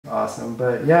Awesome.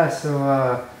 But yeah,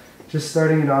 so just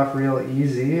starting it off real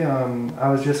easy, I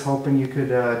was just hoping you could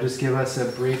just give us a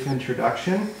brief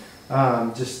introduction.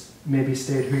 Just maybe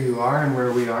state who you are and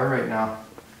where we are right now.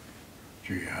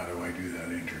 Gee, how do I do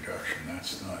that introduction?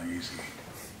 That's not easy.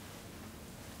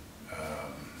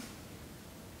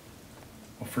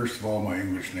 Well, first of all, my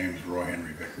English name is Roy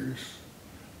Henry Vickers.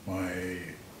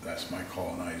 That's my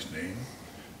colonized name.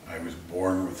 I was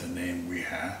born with the name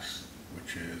Wehas,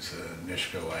 which is a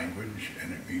Nisga'a language,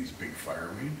 and it means big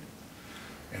fireweed.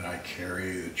 And I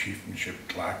carry the chieftainship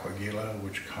Tlaquagila,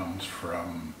 which comes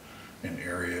from an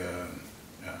area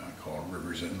called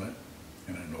Rivers Inlet,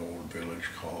 in an old village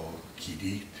called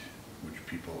Kidit, which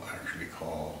people actually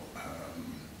call,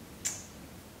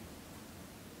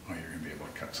 you're going to be able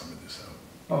to cut some of this out.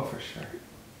 Oh, for sure.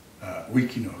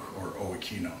 Wikino, or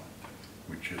Owikino,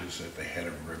 which is at the head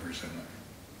of Rivers Inlet.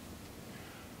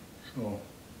 So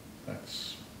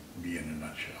that's me in a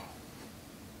nutshell.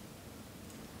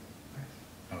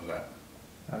 How's that?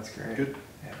 That's great. Good?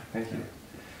 Yeah, thank you.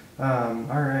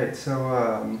 All right,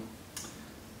 so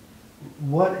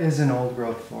what is an old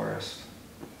growth forest?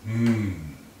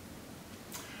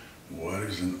 What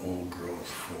is an old growth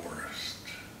forest?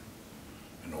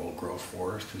 An old growth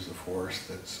forest is a forest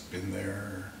that's been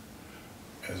there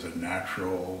as a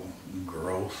natural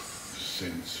growth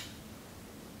since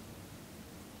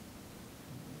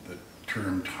the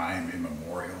term time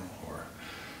immemorial, or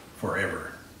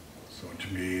forever. So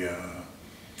to me,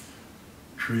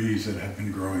 trees that have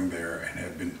been growing there and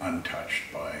have been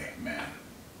untouched by man,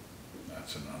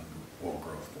 that's an old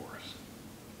growth forest.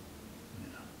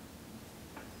 Yeah.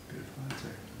 Beautiful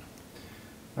answer.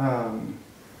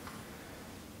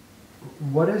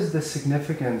 What is the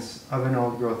significance of an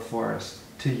old growth forest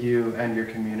to you and your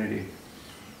community?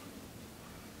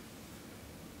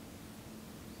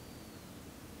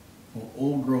 Well,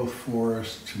 old growth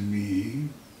forest to me,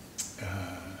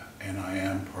 and I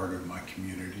am part of my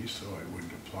community, so I would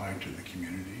apply to the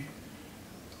community.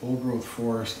 Old growth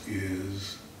forest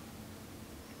is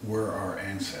where our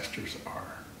ancestors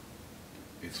are.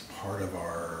 It's part of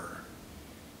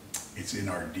it's in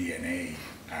our DNA,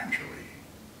 actually.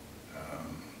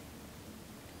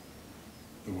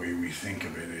 The way we think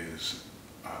of it is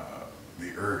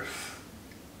the earth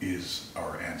is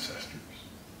our ancestors,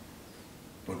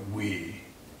 but we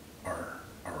are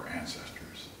our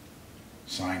ancestors.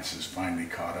 Science has finally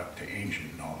caught up to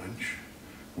ancient knowledge,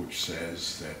 which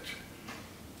says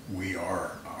that we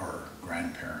are our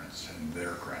grandparents and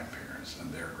their grandparents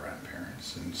and their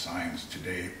grandparents. And science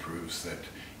today proves that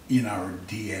in our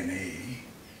DNA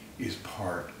is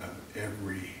part of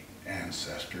every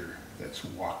ancestor that's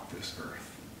walked this earth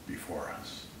before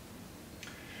us.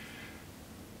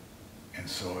 And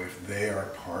so if they are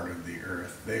part of the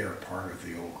earth, they are part of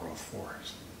the old growth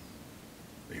forest.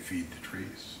 They feed the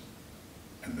trees,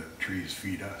 and the trees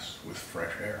feed us with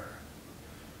fresh air.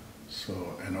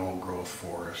 So an old growth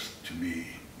forest to me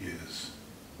is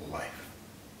life.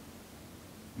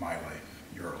 My life,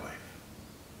 your life,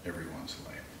 everyone's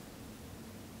life.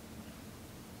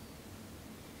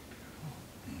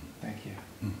 Thank you.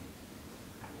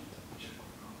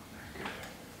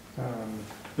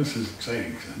 This is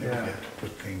exciting because I never get to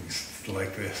put things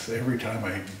like this. Every time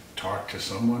I talk to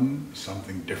someone,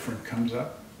 something different comes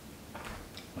up.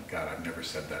 My God, I've never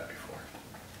said that before.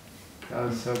 That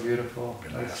was so beautiful.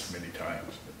 Been asked many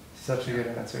times. Such a good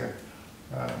answer.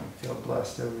 I feel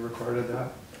blessed to have recorded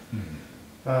that.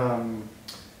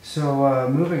 So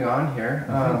moving on here,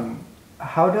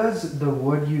 how does the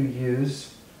wood you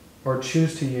use or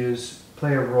choose to use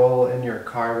play a role in your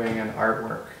carving and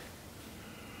artwork?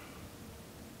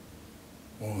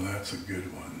 Oh, that's a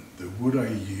good one. The wood I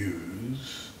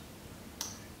use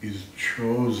is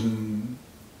chosen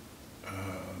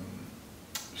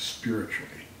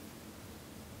spiritually.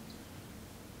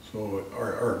 So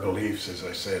our beliefs, as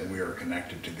I said, we are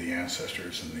connected to the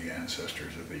ancestors and the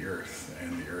ancestors of the earth.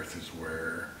 And the earth is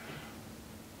where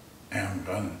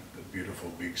Amgun, the beautiful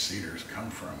big cedars,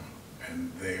 come from.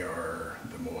 And they are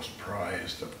the most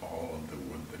prized of all of the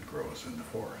wood that grows in the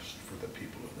forest for the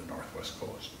people of the Northwest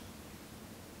Coast.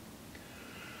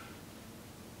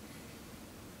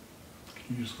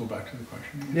 Can you just go back to the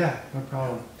question again? Yeah, no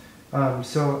problem.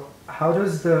 So how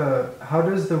does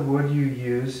the wood you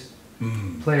use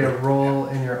play a role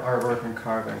in your artwork and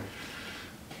carving?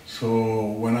 So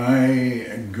when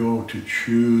I go to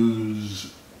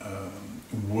choose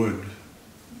wood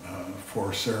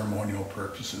for ceremonial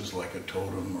purposes like a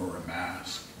totem or a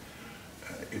mask,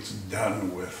 it's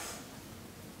done with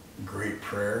great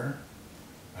prayer,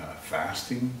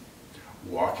 fasting,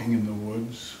 walking in the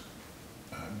woods,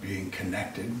 being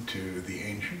connected to the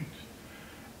ancient,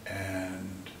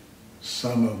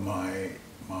 some of my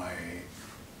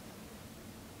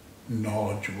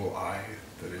knowledgeable eye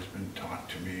that has been taught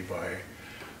to me by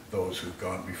those who've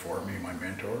gone before me, my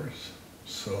mentors.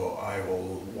 So I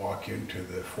will walk into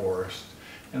the forest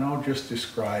and I'll just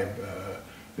describe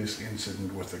this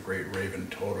incident with the great raven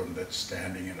totem that's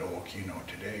standing in Owokino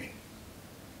today.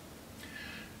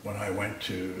 When I went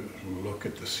to look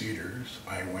at the cedars,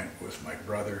 I went with my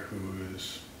brother, who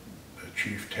is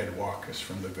Chief Ted Wakas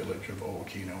from the village of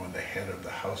Owokino and the head of the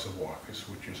House of Wakas,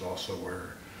 which is also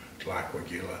where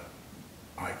Tlaquagila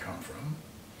I come from.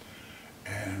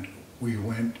 And we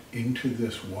went into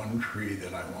this one tree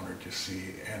that I wanted to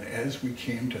see, and as we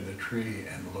came to the tree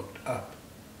and looked up,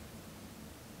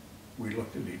 we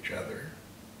looked at each other,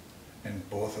 and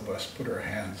both of us put our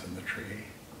hands in the tree,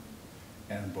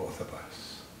 and both of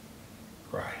us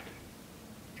cried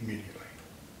immediately.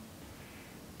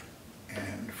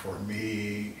 And for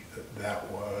me, that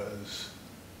was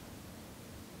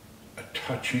a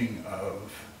touching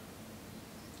of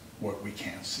what we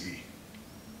can't see,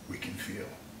 we can feel.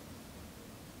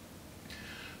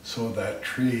 So that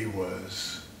tree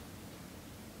was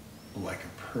like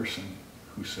a person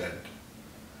who said,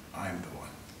 I'm the one.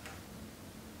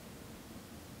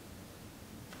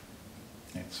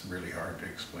 It's really hard to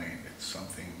explain. It's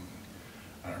something,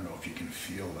 I don't know if you can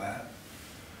feel that,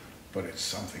 but it's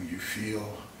something you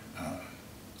feel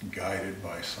guided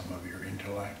by some of your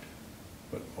intellect,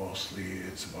 but mostly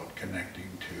it's about connecting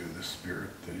to the spirit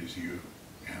that is you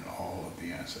and all of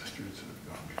the ancestors that have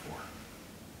gone before.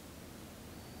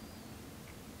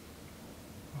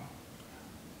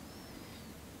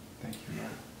 Thank you,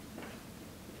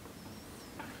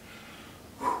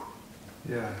 Lord.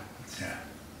 Yeah.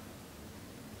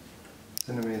 It's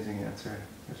an amazing answer.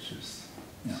 It's just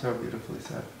so beautifully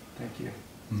said. Thank you.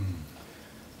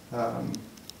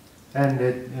 And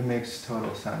it makes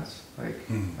total sense. Like,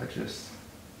 it just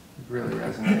really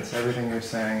resonates. Everything you're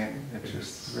saying, it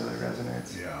just really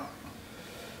resonates. Yeah.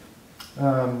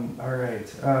 All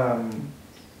right.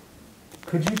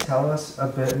 Could you tell us a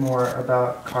bit more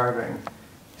about carving,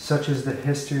 such as the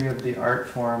history of the art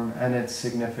form and its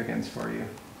significance for you?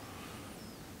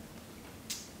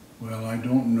 Well, I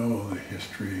don't know the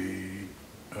history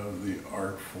of the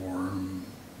art form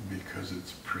because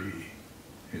it's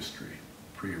pre-history,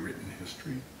 pre-written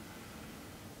history.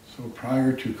 So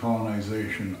prior to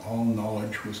colonization, all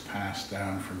knowledge was passed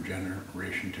down from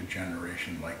generation to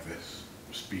generation like this,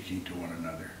 speaking to one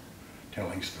another,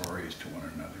 telling stories to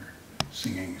one another,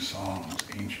 singing songs,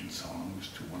 ancient songs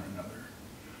to one another.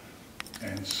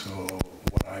 And so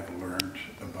what I've learned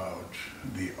about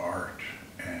the art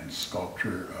and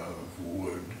sculpture of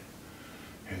wood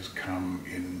has come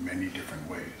in many different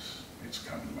ways. It's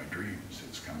come in my dreams,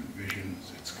 it's come in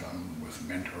visions, it's come with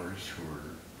mentors who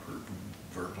are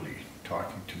verbally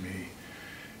talking to me.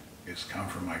 It's come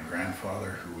from my grandfather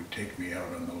who would take me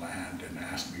out on the land and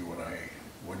ask me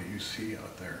what do you see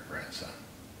out there, grandson?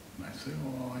 And I say,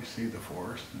 well, I see the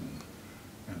forest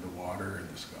and the water and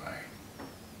the sky.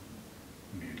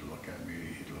 And he'd look at me,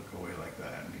 he'd look away like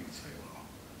that, and he'd say, well,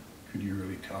 could you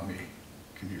really tell me,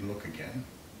 could you look again?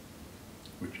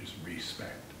 Which is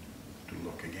respect, to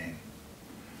look again.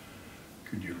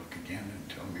 Could you look again and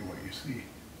tell me what you see?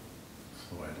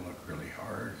 So I'd look really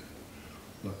hard,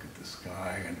 look at the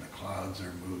sky, and the clouds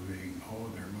are moving. Oh,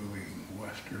 they're moving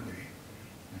westerly.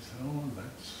 I said, oh,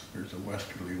 there's a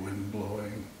westerly wind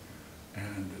blowing,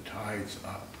 and the tide's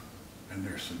up, and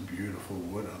there's some beautiful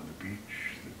wood on the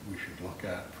beach that we should look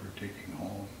at for taking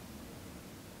home.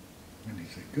 And he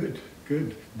said, good,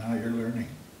 good, now you're learning.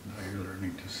 Now you're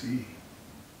learning to see.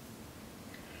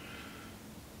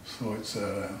 So it's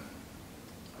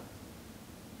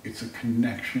a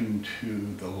connection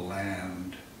to the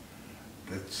land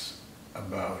that's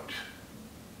about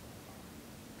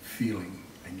feeling.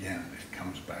 Again, it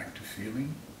comes back to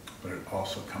feeling, but it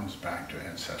also comes back to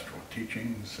ancestral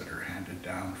teachings that are handed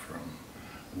down from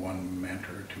one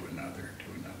mentor to another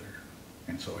to another.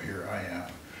 And so here I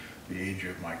am, the age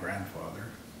of my grandfather,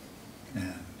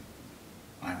 and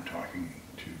I'm talking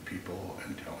to people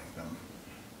and telling them,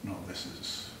 no, this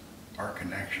is our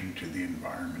connection to the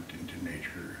environment and to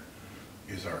nature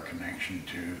is our connection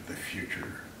to the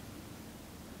future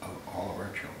of all of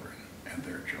our children and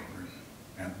their children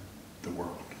and the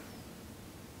world.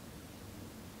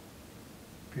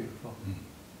 Beautiful.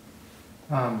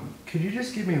 Could you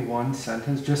just give me one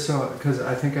sentence, just so, because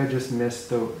I think I just missed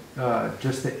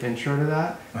just the intro to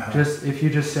that. Just if you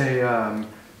just say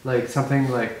like something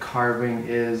like carving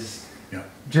is,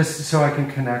 just so I can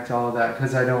connect all of that,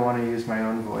 because I don't want to use my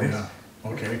own voice. Yeah.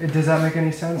 Okay. Does that make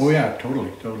any sense? Oh yeah,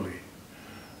 totally, totally.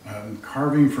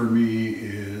 Carving for me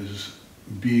is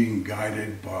being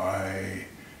guided by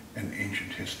an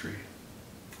ancient history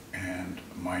and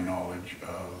my knowledge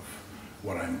of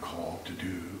what I'm called to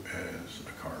do as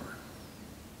a carver.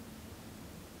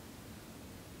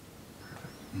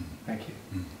 Thank you.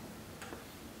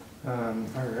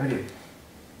 Alrighty.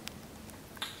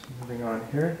 So moving on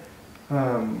here.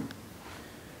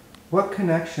 What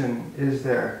connection is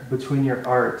there between your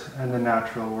art and the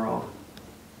natural world?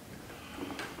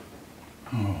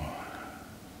 Oh.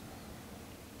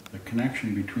 The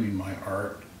connection between my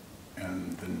art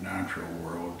and the natural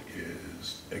world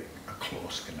is a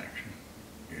close connection.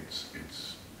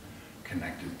 It's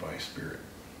connected by spirit.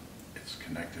 It's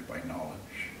connected by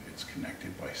knowledge. It's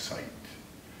connected by sight.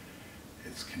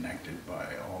 It's connected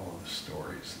by all of the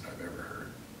stories that I've ever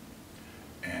heard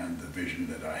and the vision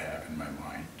that I have in my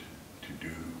mind to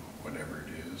do whatever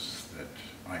it is that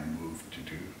I'm moved to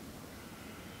do.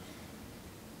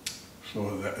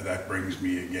 So that brings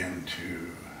me again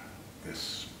to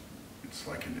this, it's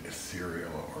like an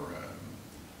ethereal or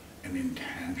an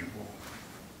intangible.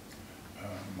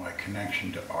 My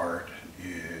connection to art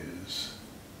is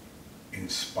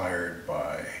inspired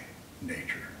by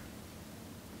nature.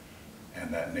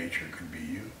 And that nature could be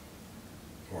you,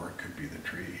 or it could be the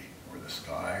tree, or the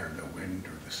sky, or the wind,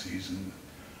 or the season.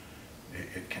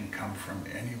 It can come from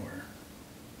anywhere.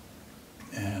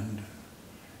 And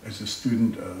as a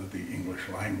student of the English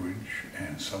language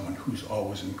and someone who's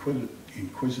always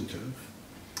inquisitive,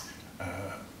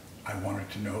 I wanted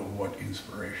to know what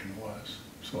inspiration was.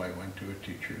 So I went to a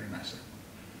teacher and I said,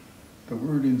 the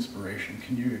word inspiration,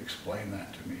 can you explain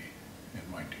that to me? And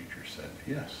my teacher said,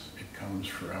 yes, it comes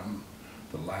from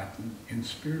the Latin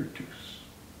inspiritus,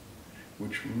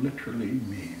 which literally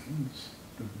means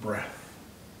the breath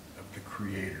of the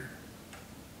Creator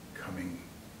coming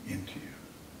into you,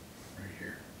 right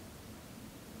here.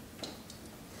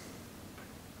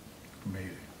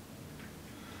 Amazing.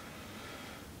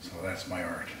 So that's my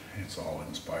art. It's all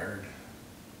inspired.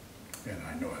 And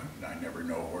I never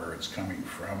know where it's coming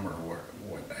from or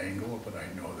what angle, but I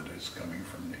know that it's coming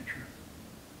from nature.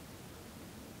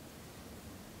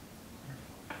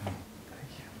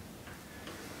 Thank you.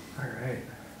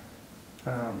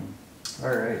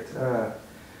 All right.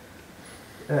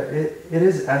 It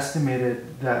is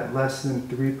estimated that less than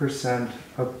 3%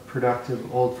 of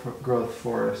productive old growth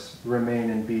forests remain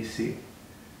in BC.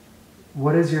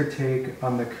 What is your take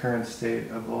on the current state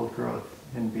of old growth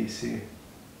in BC?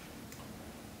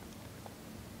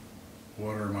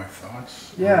 What are my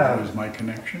thoughts? Yeah. What is my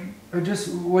connection? Or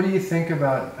just what do you think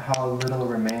about how little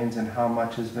remains and how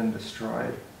much has been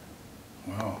destroyed?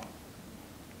 Well,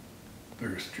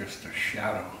 there's just a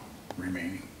shadow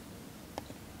remaining.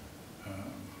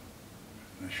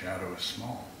 The shadow is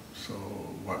small, so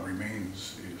what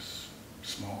remains is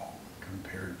small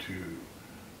compared to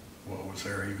what was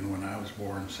there even when I was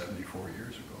born 74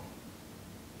 years ago.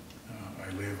 I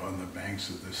live on the banks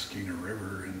of the Skeena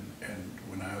River, and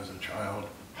when I was a child,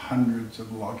 hundreds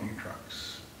of logging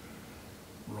trucks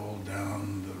rolled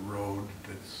down the road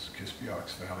that's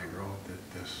Kispiox Valley Road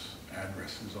that this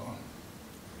address is on.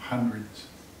 Hundreds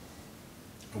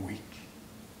a week.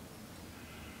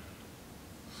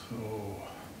 So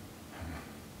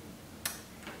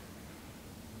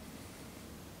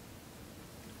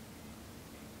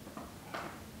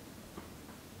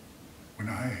when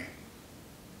I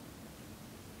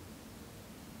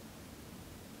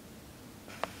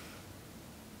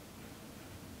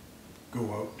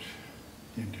go out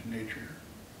into nature,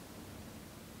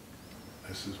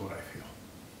 this is what I feel.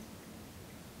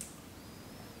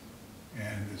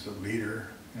 And as a leader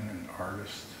and an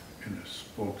artist and a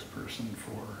spokesperson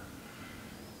for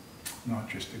not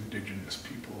just Indigenous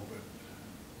people, but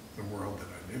the world that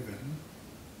I live in,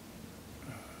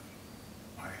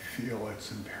 I feel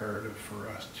it's imperative for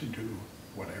us to do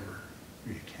whatever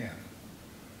we can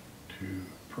to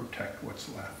protect what's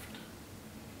left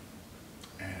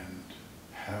and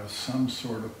have some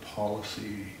sort of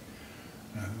policy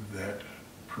that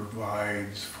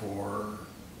provides for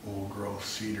old growth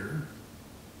cedar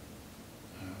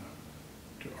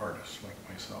to artists like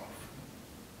myself.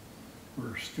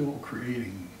 We're still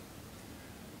creating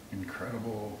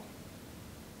incredible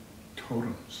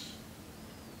totems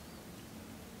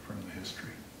from the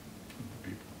history of the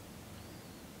people.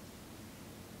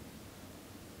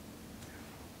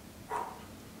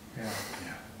 Yeah.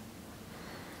 Yeah.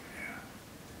 Yeah.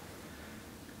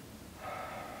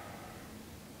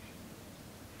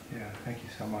 Yeah, thank you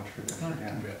so much for this. Not Yeah.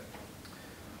 too bad.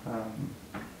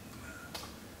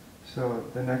 So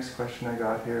the next question I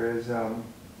got here is,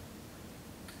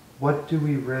 what do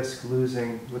we risk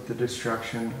losing with the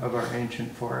destruction of our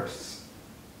ancient forests?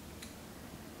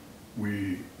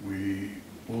 we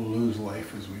will lose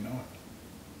life as we know it.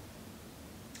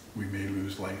 We may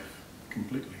lose life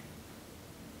completely.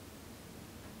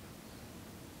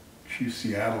 Chief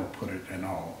Seattle put it, and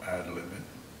I'll ad-lib it,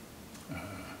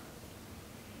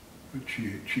 but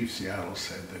Chief Seattle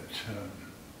said that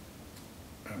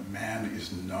man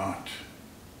is not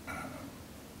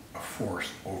a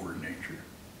force over nature.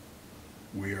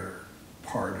 We are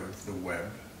part of the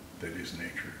web that is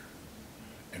nature.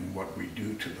 And what we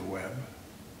do to the web,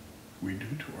 we do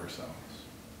to ourselves.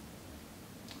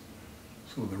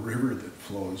 So the river that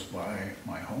flows by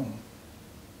my home,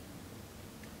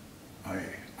 I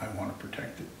want to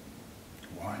protect it.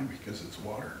 Why? Because it's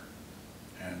water.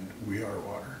 And we are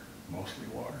water, mostly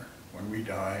water. When we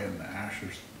die and the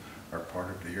ashes are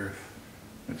part of the earth,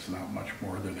 it's not much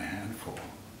more than a handful.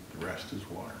 The rest is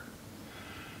water.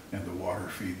 And the water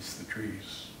feeds the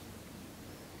trees.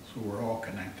 So we're all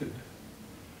connected.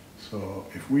 So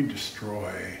if we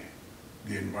destroy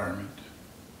the environment,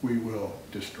 we will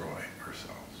destroy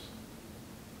ourselves.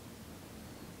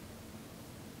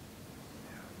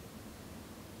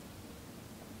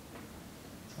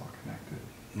 It's all connected.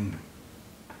 Mm.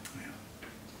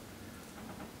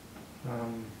 Yeah.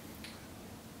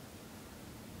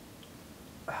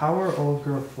 How are old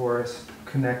growth forests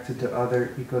connected to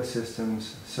other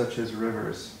ecosystems such as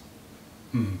rivers?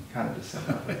 Kind of just said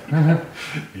that.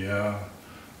 Yeah,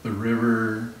 the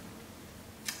river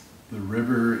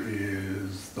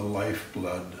is the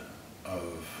lifeblood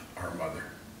of our mother,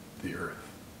 the earth.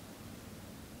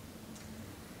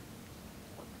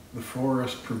 The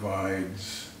forest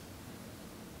provides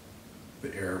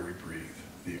the air we breathe,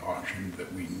 the oxygen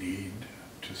that we need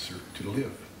to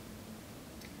live.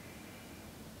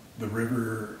 The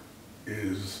river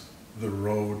is the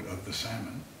road of the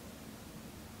salmon.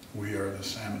 We are the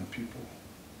salmon people.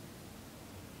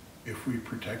 If we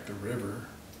protect the river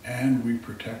and we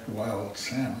protect wild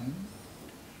salmon,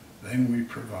 then we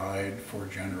provide for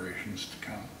generations to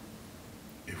come.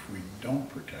 If we don't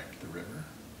protect the river,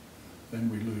 then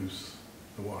we lose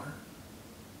the water.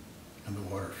 And the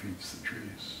water feeds the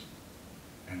trees.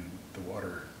 And the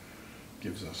water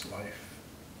gives us life.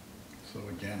 So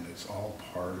again, it's all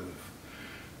part of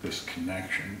this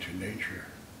connection to nature,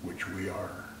 which we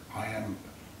are.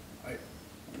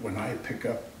 When I pick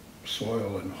up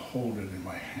soil and hold it in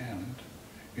my hand,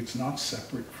 it's not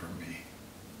separate from me.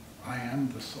 I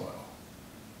am the soil.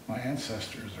 My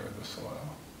ancestors are the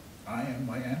soil. I am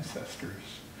my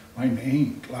ancestors. My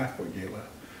name, Tlaquagila,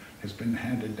 has been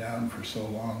handed down for so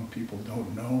long, people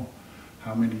don't know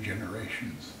how many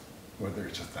generations, whether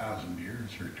it's 1,000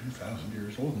 years or 2,000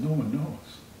 years old, no one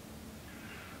knows.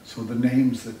 So the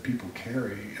names that people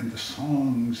carry and the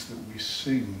songs that we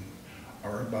sing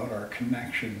are about our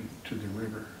connection to the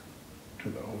river, to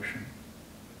the ocean,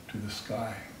 to the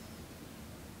sky.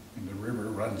 And the river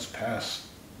runs past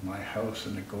my house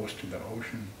and it goes to the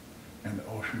ocean, and the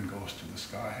ocean goes to the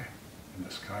sky, and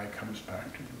the sky comes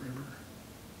back to the river.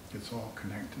 It's all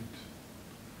connected,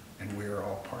 and we are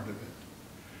all part of it.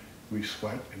 We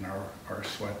sweat, and our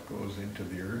sweat goes into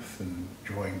the earth and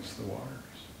joins the waters.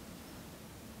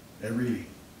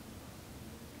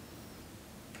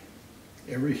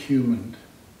 Every human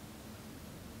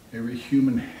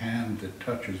hand that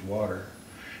touches water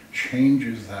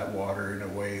changes that water in a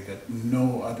way that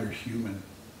no other human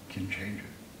can change it.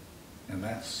 And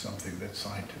that's something that's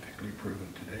scientifically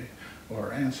proven today. Well,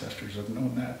 our ancestors have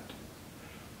known that.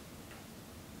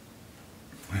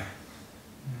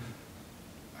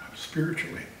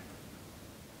 Spiritually.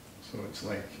 So it's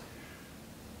like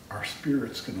our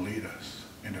spirits can lead us.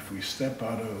 And if we step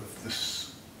out of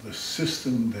the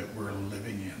system that we're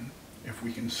living in, if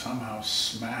we can somehow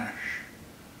smash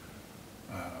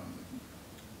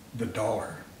the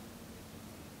dollar.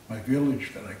 My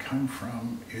village that I come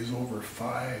from is over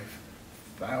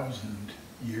 5,000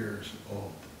 years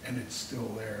old, and it's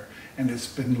still there, and it's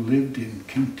been lived in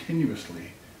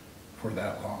continuously for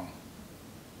that long.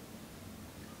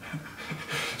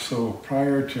 So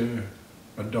prior to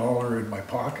 $1 in my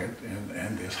pocket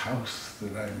and this house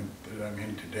that I'm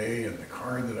in today and the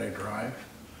car that I drive,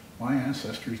 my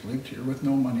ancestors lived here with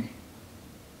no money,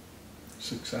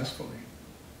 successfully.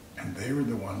 And they were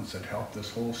the ones that helped this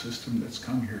whole system that's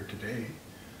come here today.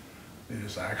 It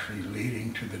is actually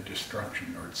leading to the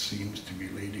destruction, or it seems to be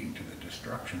leading to the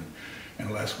destruction,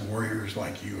 unless warriors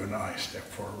like you and I step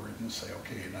forward and say,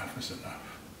 okay, enough is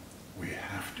enough. We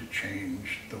have to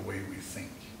change the way we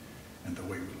think and the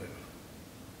way we live.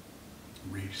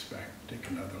 Respect, take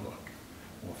another look.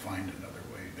 We'll find another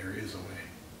way. There is a way.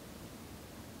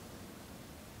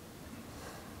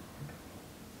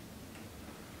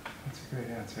 That's a great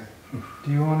answer.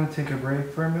 Do you want to take a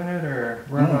break for a minute, or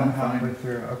we're No, about I'm halfway fine.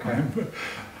 through? Okay.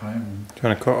 I'm, Do you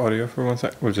want to cut audio for 1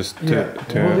 sec? We'll just do Yeah,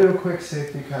 we'll do a quick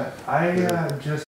safety cut. I just